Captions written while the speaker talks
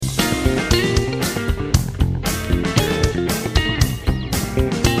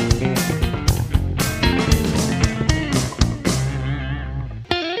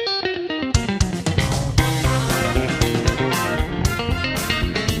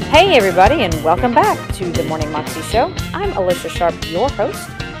Hey everybody, and welcome back to the Morning Moxie Show. I'm Alicia Sharp, your host,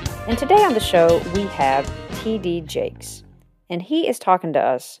 and today on the show we have T.D. Jakes, and he is talking to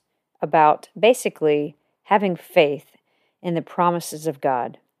us about basically having faith in the promises of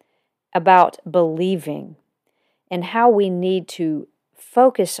God, about believing, and how we need to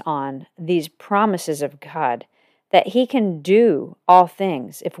focus on these promises of God, that He can do all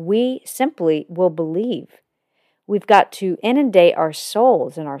things if we simply will believe. We've got to inundate our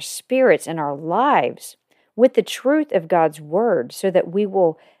souls and our spirits and our lives with the truth of God's Word so that we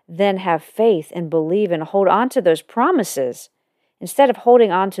will then have faith and believe and hold on to those promises instead of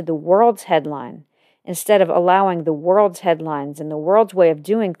holding on to the world's headline, instead of allowing the world's headlines and the world's way of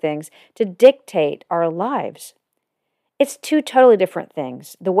doing things to dictate our lives. It's two totally different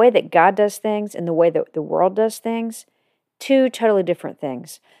things. The way that God does things and the way that the world does things, two totally different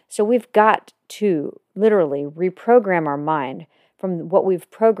things. So we've got to literally reprogram our mind from what we've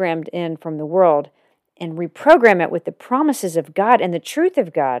programmed in from the world and reprogram it with the promises of God and the truth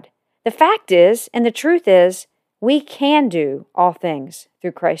of God. The fact is, and the truth is, we can do all things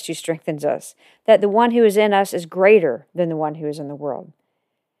through Christ who strengthens us, that the one who is in us is greater than the one who is in the world.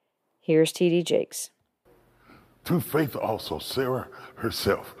 Here's T.D. Jakes. Through faith also, Sarah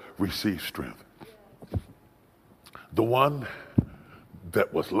herself received strength. The one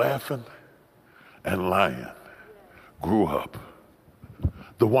that was laughing and lying grew up.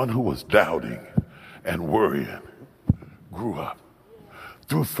 The one who was doubting and worrying grew up.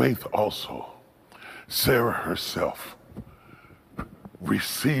 Through faith also, Sarah herself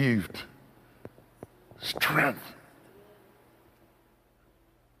received strength.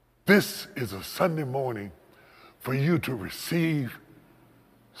 This is a Sunday morning for you to receive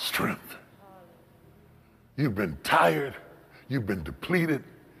strength. You've been tired, you've been depleted,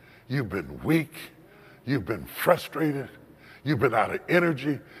 you've been weak, you've been frustrated, you've been out of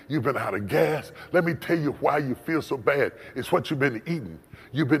energy, you've been out of gas. Let me tell you why you feel so bad. It's what you've been eating.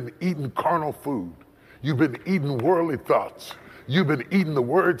 You've been eating carnal food. You've been eating worldly thoughts. You've been eating the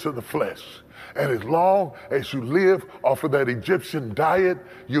words of the flesh. And as long as you live off of that Egyptian diet,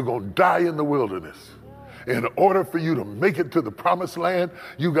 you're going to die in the wilderness. In order for you to make it to the promised land,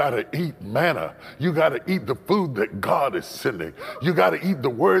 you got to eat manna. You got to eat the food that God is sending. You got to eat the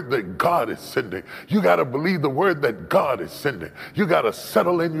word that God is sending. You got to believe the word that God is sending. You got to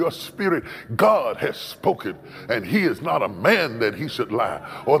settle in your spirit. God has spoken, and He is not a man that He should lie,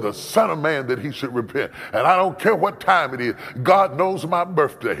 or the son of man that He should repent. And I don't care what time it is. God knows my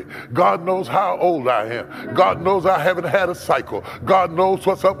birthday. God knows how old I am. God knows I haven't had a cycle. God knows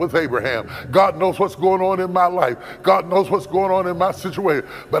what's up with Abraham. God knows what's going on in my life. God knows what's going on in my situation.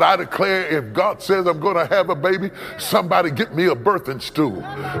 But I declare, if God says I'm going to have a baby, somebody get me a birthing stool.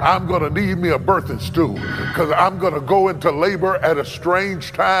 I'm going to need me a birthing stool, because I'm going to go into labor at a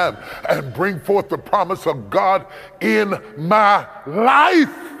strange time and bring forth the promise of God in my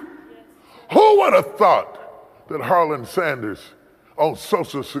life. Who would have thought that Harlan Sanders on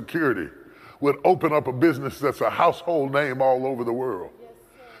Social Security would open up a business that's a household name all over the world?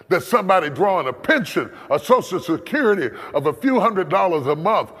 That somebody drawing a pension, a Social Security of a few $100s a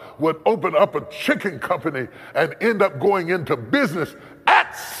month would open up a chicken company and end up going into business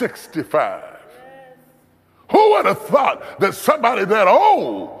at 65. Who would have thought that somebody that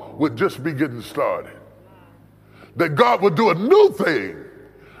old would just be getting started? That God would do a new thing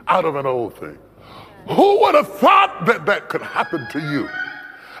out of an old thing. Who would have thought that that could happen to you?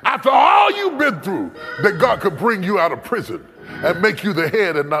 After all you've been through, that God could bring you out of prison and make you the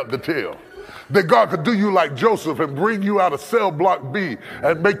head and not the tail. That God could do you like Joseph and bring you out of cell block B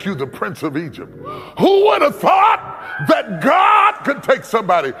and make you the prince of Egypt. Who would have thought that God could take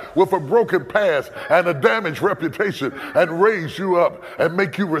somebody with a broken past and a damaged reputation and raise you up and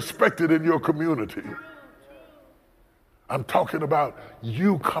make you respected in your community? I'm talking about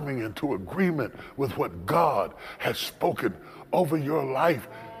you coming into agreement with what God has spoken over your life.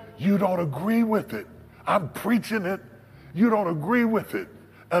 You don't agree with it. I'm preaching it. You don't agree with it.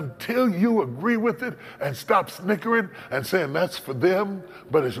 Until you agree with it and stop snickering and saying that's for them,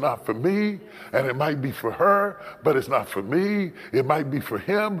 but it's not for me. And it might be for her, but it's not for me. It might be for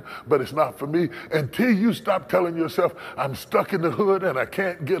him, but it's not for me. Until you stop telling yourself, I'm stuck in the hood and I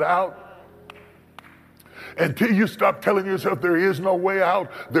can't get out. Until you stop telling yourself there is no way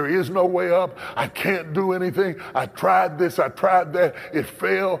out, there is no way up, I can't do anything, I tried this, I tried that, it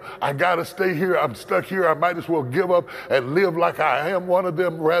failed, I gotta stay here, I'm stuck here, I might as well give up and live like I am one of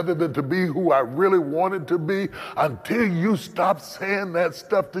them rather than to be who I really wanted to be. Until you stop saying that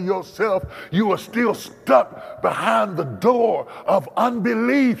stuff to yourself, you are still stuck behind the door of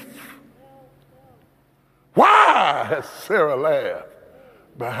unbelief. Why has Sarah laughed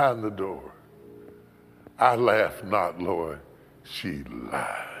behind the door? I laugh not, Lord, she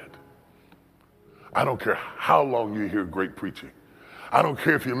lied. I don't care how long you hear great preaching. I don't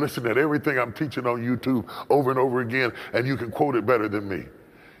care if you listen to everything I'm teaching on YouTube over and over again and you can quote it better than me.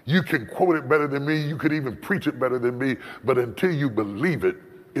 You can quote it better than me. You could even preach it better than me. But until you believe it,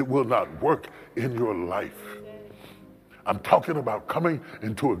 it will not work in your life. I'm talking about coming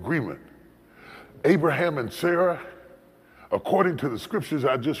into agreement. Abraham and Sarah, according to the scriptures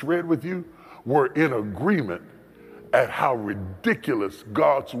I just read with you, were in agreement at how ridiculous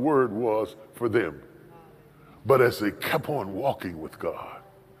God's word was for them. But as they kept on walking with God.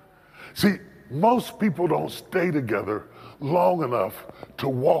 See, most people don't stay together long enough to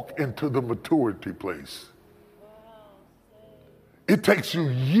walk into the maturity place. It takes you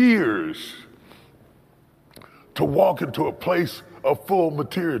years to walk into a place of full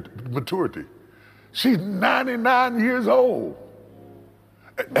maturity. She's 99 years old.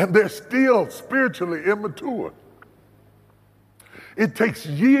 And they're still spiritually immature. It takes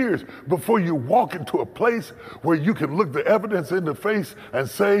years before you walk into a place where you can look the evidence in the face and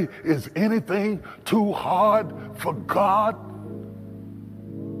say, is anything too hard for God?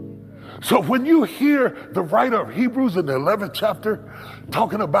 So when you hear the writer of Hebrews in the 11th chapter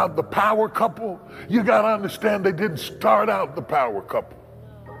talking about the power couple, you got to understand they didn't start out the power couple.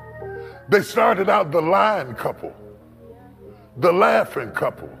 They started out the lying couple, the laughing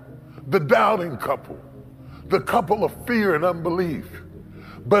couple, the doubting couple, the couple of fear and unbelief.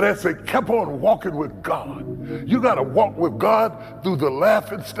 But as they kept on walking with God, you got to walk with God through the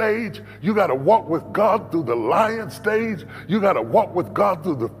laughing stage. You got to walk with God through the lying stage. You got to walk with God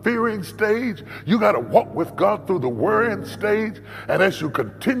through the fearing stage. You got to walk with God through the worrying stage. And as you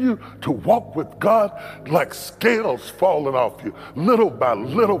continue to walk with God, like scales falling off you, little by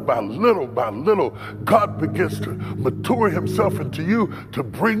little by little by little, God begins to mature himself into you to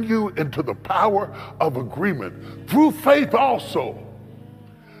bring you into the power of agreement. Through faith also,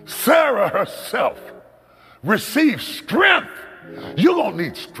 Sarah herself received strength. You're going to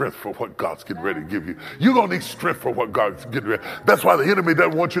need strength for what God's getting ready to give you. You're going to need strength for what God's getting ready. That's why the enemy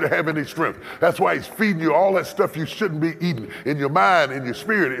doesn't want you to have any strength. That's why he's feeding you all that stuff you shouldn't be eating in your mind, in your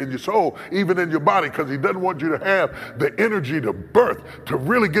spirit, in your soul, even in your body, because he doesn't want you to have the energy to birth, to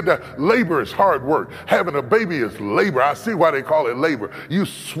really get that. Labor is hard work. Having a baby is labor. I see why they call it labor. You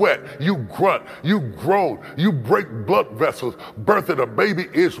sweat, you grunt, you groan, you break blood vessels. Birthing a baby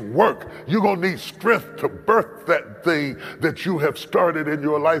is work. You're going to need strength to birth that thing that you have started in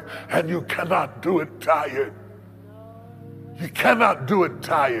your life, and you cannot do it tired. You cannot do it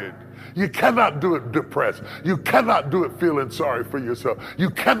tired. You cannot do it depressed. You cannot do it feeling sorry for yourself. You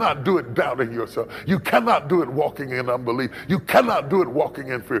cannot do it doubting yourself. You cannot do it walking in unbelief. You cannot do it walking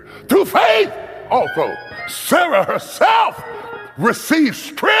in fear. Through faith also, Sarah herself received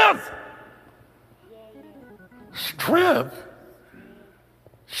strength. Strength?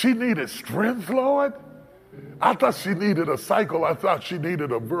 She needed strength, Lord? I thought she needed a cycle. I thought she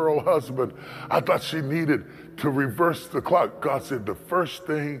needed a virile husband. I thought she needed to reverse the clock. God said the first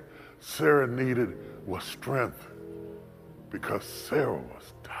thing Sarah needed was strength, because Sarah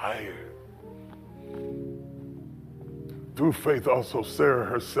was tired. Through faith also, Sarah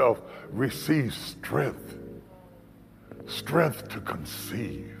herself received strength. Strength to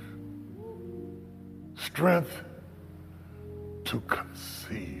conceive. Strength to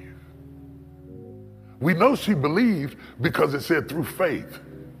conceive. We know she believed because it said through faith.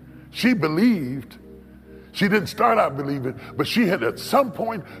 She believed. She didn't start out believing, but she had at some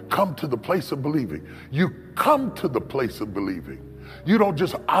point come to the place of believing. You come to the place of believing. You don't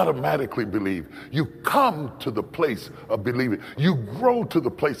just automatically believe. You come to the place of believing. You grow to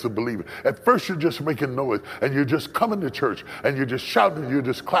the place of believing. At first, you're just making noise, and you're just coming to church, and you're just shouting, and you're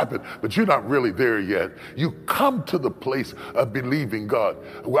just clapping, but you're not really there yet. You come to the place of believing God.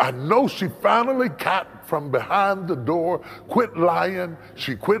 I know she finally got from behind the door, quit lying,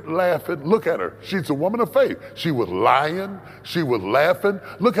 she quit laughing. Look at her. She's a woman of faith. She was lying, she was laughing.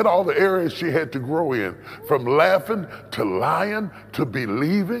 Look at all the areas she had to grow in, from laughing to lying to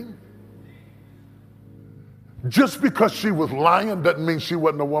believing. Just because she was lying doesn't mean she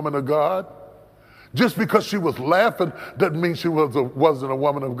wasn't a woman of God. Just because she was laughing doesn't mean she wasn't a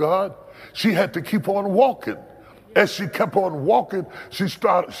woman of God. She had to keep on walking. As she kept on walking, she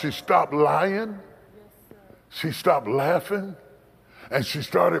stopped lying, she stopped laughing, and she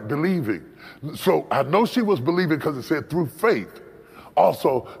started believing. So I know she was believing because it said through faith.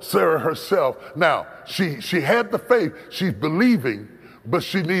 Also, Sarah herself, now, she had the faith, she's believing, but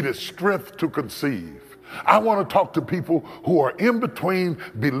she needed strength to conceive. I want to talk to people who are in between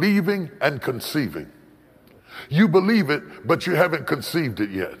believing and conceiving. You believe it, but you haven't conceived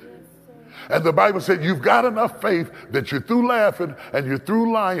it yet. And the Bible said you've got enough faith that you're through laughing and you're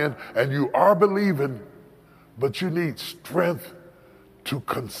through lying and you are believing, but you need strength to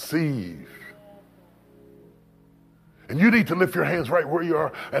conceive. And you need to lift your hands right where you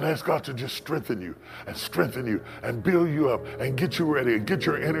are and ask God to just strengthen you and build you up and get you ready and get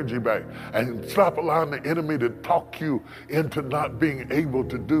your energy back and stop allowing the enemy to talk you into not being able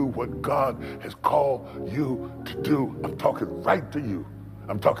to do what God has called you to do. I'm talking right to you.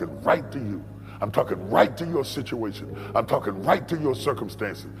 I'm talking right to you. I'm talking right to your situation. I'm talking right to your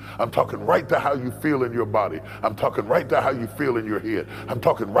circumstances. I'm talking right to how you feel in your body. I'm talking right to how you feel in your head. I'm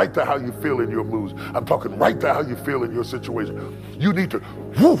talking right to how you feel in your moods. I'm talking right to how you feel in your situation. You need to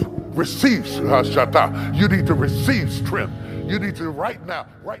receive shata. You need to receive strength. You need to right now.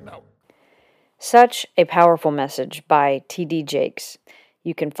 Such a powerful message by T.D. Jakes.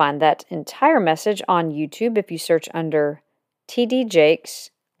 You can find that entire message on YouTube if you search under T.D. Jakes,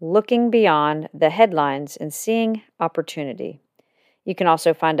 Looking Beyond the Headlines and Seeing Opportunity. You can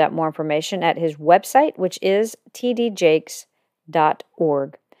also find out more information at his website, which is tdjakes.org.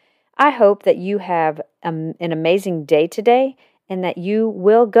 I hope that you have an amazing day today and that you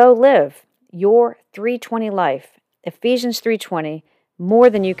will go live your 320 life. Ephesians 3:20, more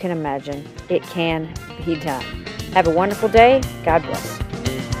than you can imagine. It can be done. Have a wonderful day. God bless.